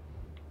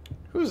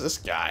 Who's this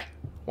guy?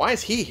 Why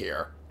is he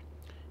here?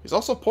 He's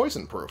also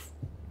poison proof.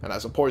 And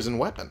has a poison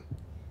weapon.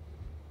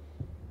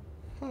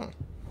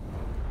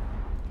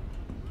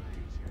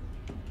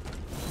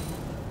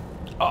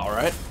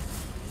 Alright.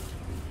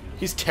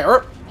 He's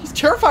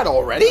terrified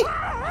already?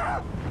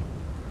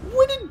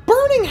 When did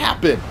burning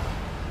happen?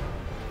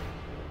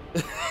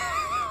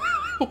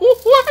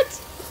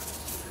 What?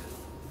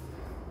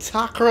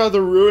 Takra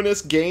the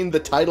Ruinous gained the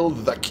title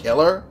The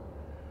Killer?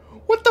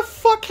 What the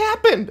fuck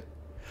happened?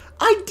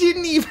 I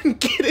didn't even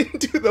get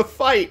into the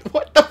fight.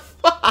 What the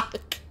fuck?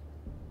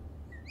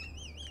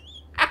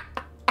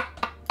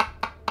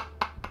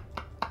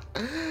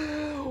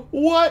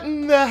 What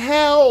in the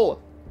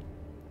hell?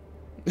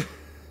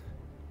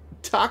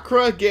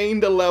 Takra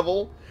gained a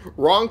level.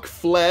 Ronk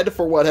fled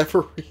for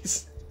whatever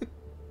reason.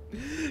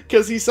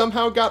 Because he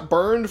somehow got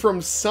burned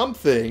from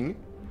something.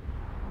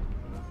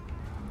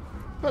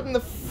 What in the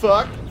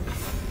fuck?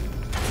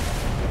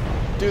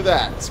 Do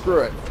that.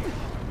 Screw it.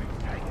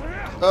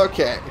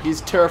 Okay,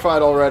 he's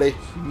terrified already.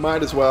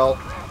 Might as well.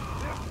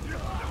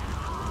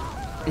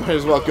 Might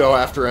as well go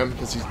after him,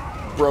 because he's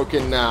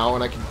broken now,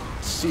 and I can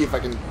see if I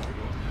can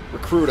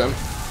recruit him.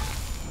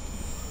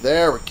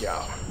 There we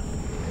go.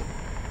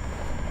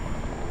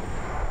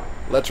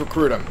 Let's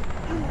recruit him.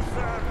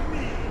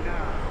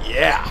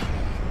 Yeah.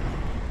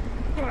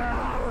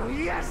 Oh,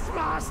 yes,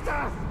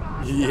 master.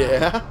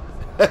 Yeah.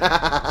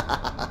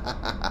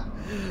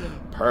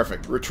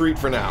 Perfect. Retreat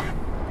for now.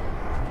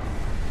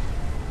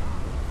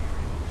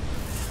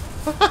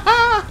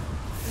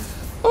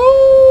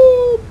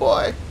 Oh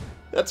boy.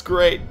 That's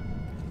great.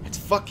 It's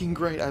fucking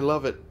great. I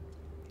love it.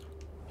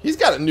 He's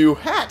got a new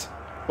hat.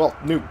 Well,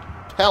 new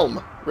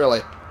helm,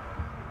 really.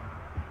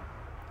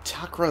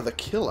 Takra the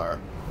Killer.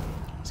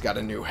 He's got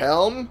a new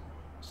helm.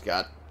 He's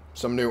got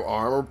some new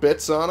armor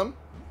bits on him.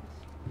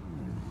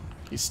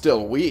 He's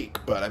still weak,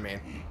 but I mean...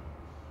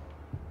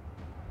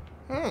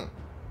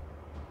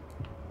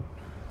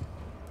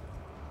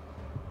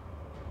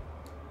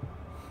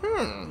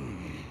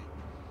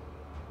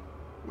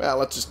 Well,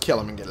 let's just kill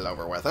him and get it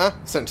over with, huh?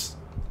 Since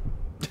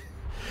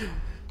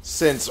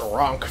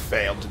Ronk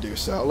failed to do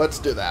so. Let's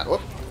do that.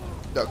 Whoop.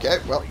 Okay,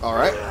 well,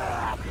 alright.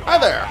 Hi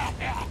there!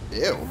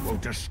 Ew.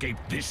 Won't escape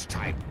this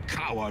time,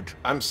 coward.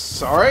 I'm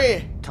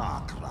sorry?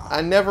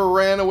 I never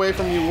ran away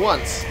from you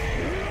once.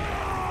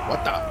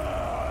 What the?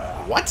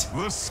 What?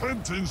 The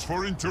sentence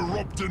for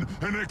interrupting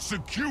an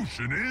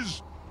execution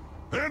is...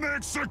 an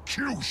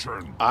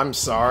execution! I'm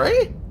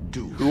sorry?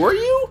 Who are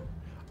you?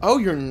 Oh,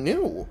 you're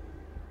new.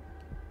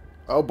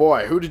 Oh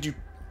boy, who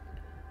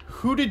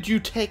did you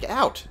take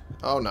out?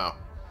 Oh no.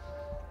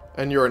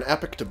 And you're an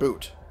epic to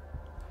boot.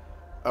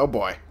 Oh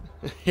boy.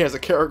 He has a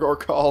Karagor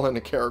call and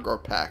a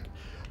Karagor pack.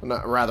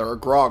 Not, rather, a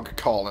Grog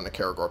call and a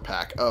Karagor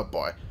pack. Oh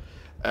boy.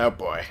 Oh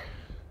boy.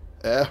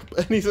 And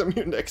he's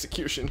immune to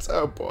executions.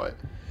 Oh boy.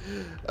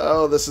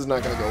 Oh, this is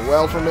not going to go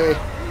well for me.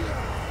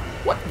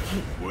 What?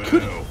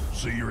 Well,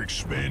 so you're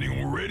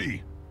expanding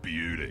already?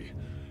 Beauty.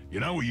 You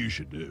know what you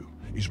should do?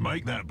 Is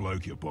make that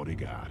bloke your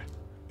bodyguard.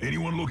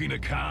 Anyone looking to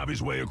carve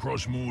his way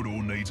across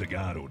Mordor needs a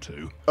guard or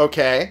two.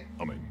 Okay.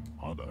 I mean,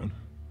 I don't.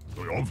 I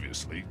mean,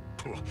 obviously.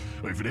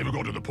 If it ever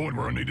got to the point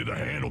where I needed a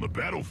hand on the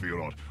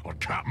battlefield, I'd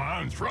cut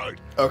my own throat.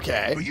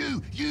 Okay. But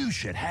you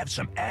should have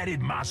some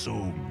added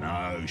muscle.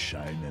 No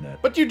shame in it.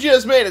 But you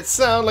just made it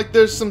sound like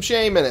there's some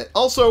shame in it.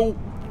 Also,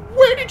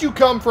 where did you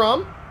come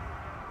from?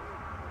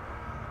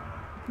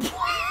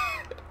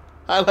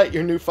 Highlight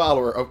your new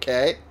follower,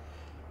 okay.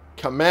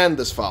 Command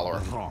this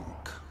follower.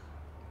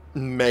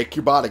 Make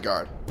your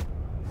bodyguard.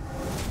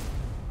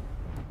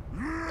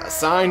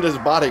 Assigned as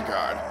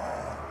bodyguard.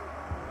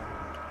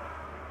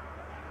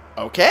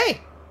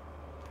 Okay.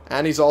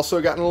 And he's also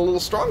gotten a little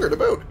stronger to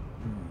boot.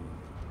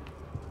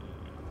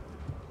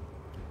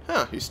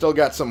 Huh, he's still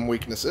got some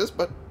weaknesses,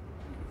 but...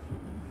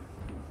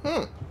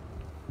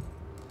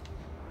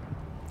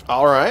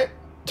 Alright.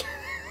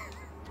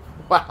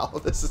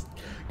 Wow, this is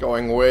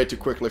going way too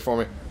quickly for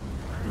me.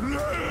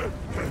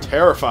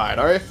 Terrified,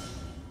 are you?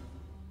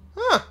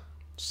 Huh.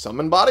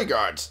 Summon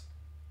bodyguards.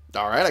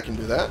 Alright, I can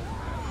do that.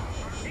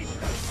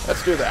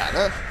 Let's do that,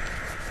 huh?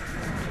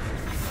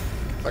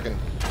 If I can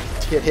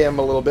hit him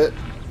a little bit.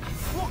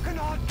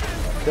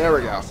 There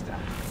we go.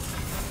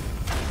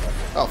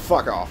 Oh,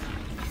 fuck off.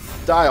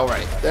 Die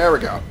already. There we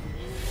go.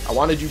 I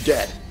wanted you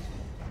dead.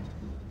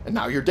 And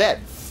now you're dead.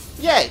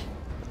 Yay!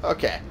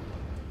 Okay.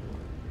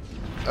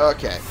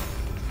 Okay.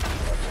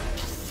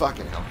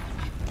 Fucking hell.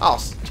 Oh,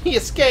 he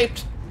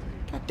escaped!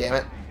 God damn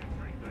it.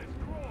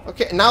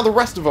 Okay, now the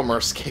rest of them are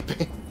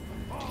escaping.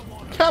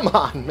 Come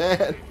on,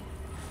 man.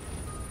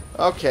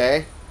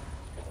 Okay.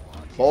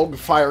 Bolg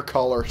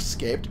Firecaller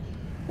escaped.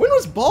 When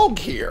was Bolg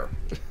here?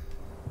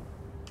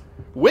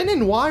 When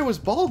and why was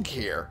Bolg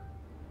here?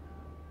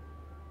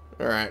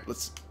 Alright,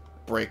 let's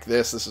break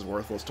this. This is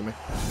worthless to me.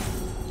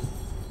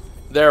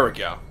 There we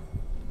go.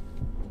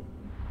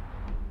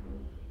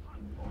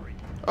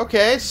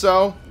 Okay,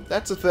 so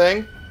that's a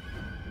thing.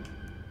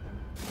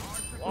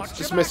 Let's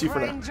dismiss you for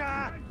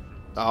now.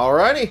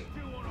 Alrighty.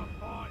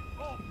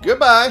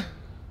 Goodbye.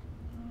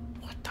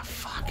 What the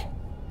fuck?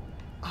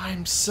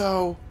 I'm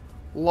so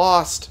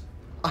lost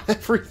on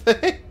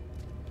everything.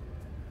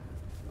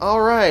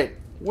 Alright,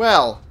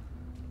 well.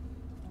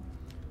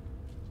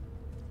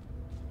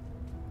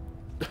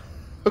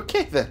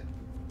 Okay then.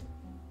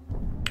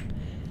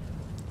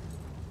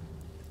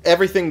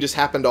 Everything just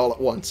happened all at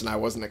once and I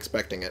wasn't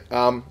expecting it.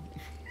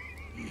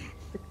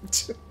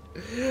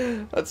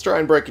 Let's try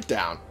and break it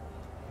down.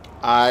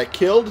 I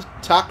killed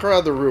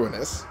Takra the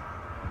Ruinous.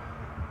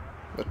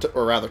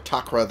 Or rather,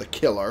 Takra the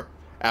Killer.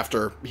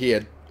 after he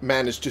had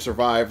managed to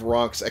survive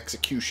Ronk's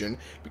execution,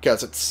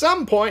 because at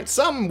some point,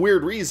 some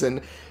weird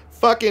reason,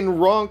 fucking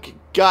Ronk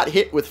got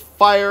hit with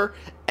fire,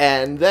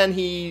 and then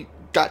he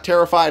got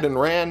terrified and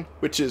ran,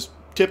 which is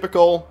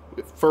typical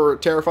for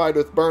terrified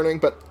with burning,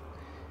 but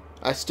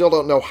I still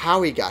don't know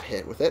how he got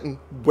hit with it and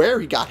where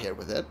he got hit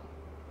with it.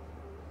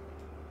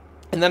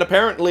 And then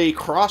apparently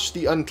crossed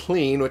the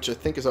unclean, which I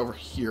think is over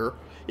here.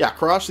 Yeah,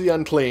 crossed the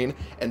unclean,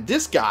 and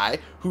this guy,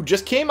 who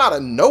just came out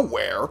of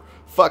nowhere,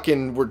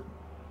 fucking were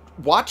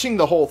watching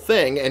the whole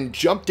thing and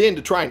jumped in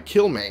to try and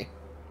kill me.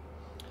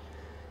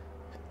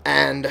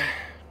 And,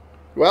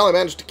 well, I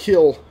managed to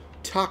kill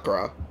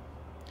Takra,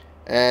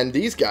 and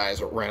these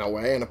guys ran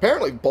away, and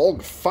apparently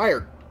Bulg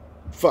Fire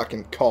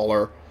fucking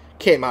Caller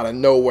came out of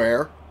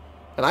nowhere,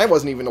 and I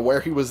wasn't even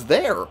aware he was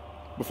there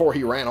before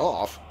he ran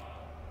off.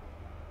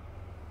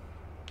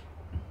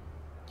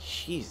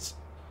 Jeez.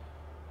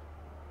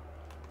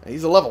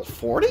 He's a level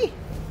 40?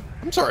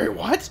 I'm sorry,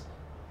 what?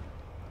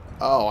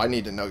 Oh, I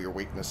need to know your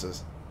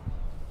weaknesses.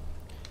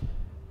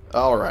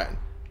 Alright.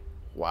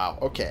 Wow,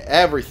 okay,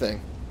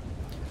 everything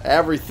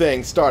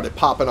started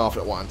popping off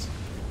at once.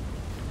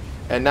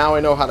 And now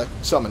I know how to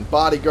summon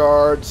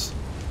bodyguards.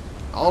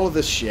 All of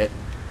this shit.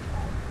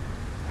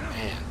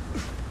 Man.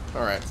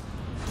 Alright.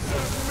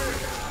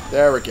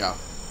 There we go.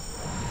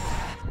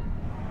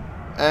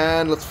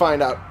 And let's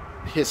find out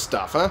his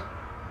stuff, huh?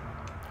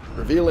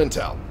 Reveal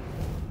intel.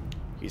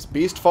 He's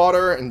beast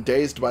fodder and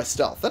dazed by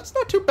stealth. That's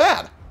not too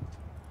bad.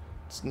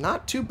 It's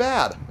not too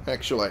bad,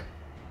 actually.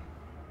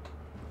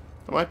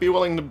 I might be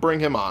willing to bring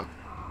him on.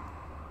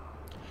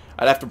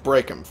 I'd have to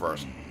break him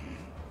first.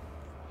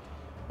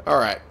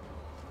 Alright.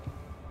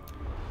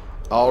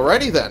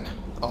 Alrighty then.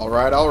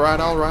 Alright.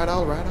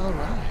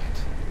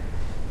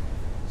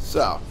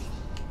 So.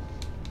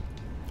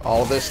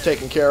 All this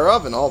taken care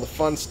of and all the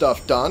fun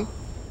stuff done.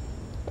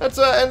 Let's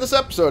end this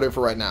episode here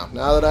for right now.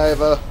 Now that I've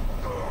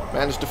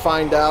managed to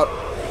find out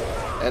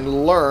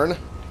and learn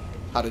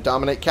how to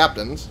dominate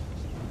captains,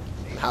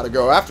 and how to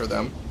go after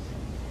them,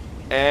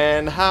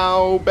 and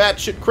how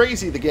batshit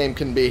crazy the game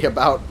can be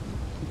about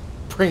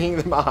bringing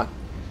them on.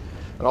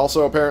 And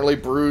also, apparently,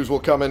 BRUZ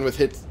will come in with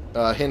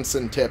hints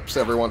and tips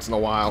every once in a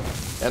while,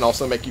 and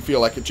also make you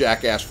feel like a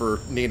jackass for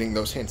needing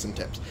those hints and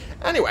tips.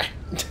 Anyway,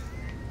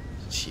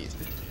 jeez,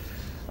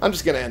 I'm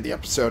just gonna end the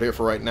episode here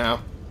for right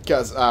now,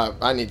 because I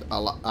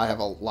have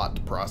a lot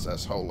to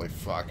process. Holy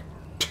fuck.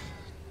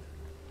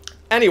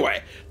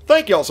 Anyway,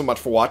 thank you all so much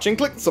for watching.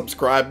 Click the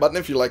subscribe button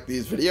if you like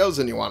these videos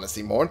and you want to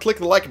see more, and click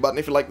the like button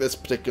if you like this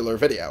particular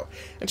video.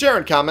 And share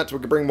in comments, we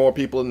can bring more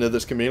people into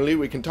this community,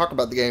 we can talk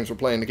about the games we're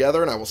playing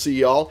together, and I will see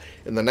y'all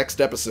in the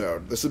next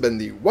episode. This has been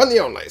the one and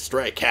only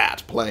Stray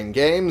Cat, playing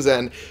games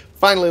and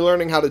finally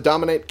learning how to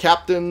dominate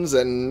captains,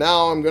 and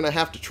now I'm going to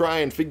have to try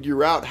and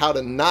figure out how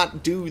to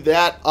not do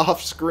that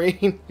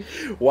off-screen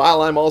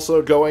while I'm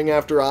also going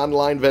after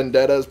online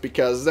vendettas,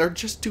 because they're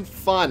just too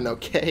fun,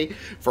 okay,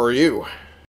 for you.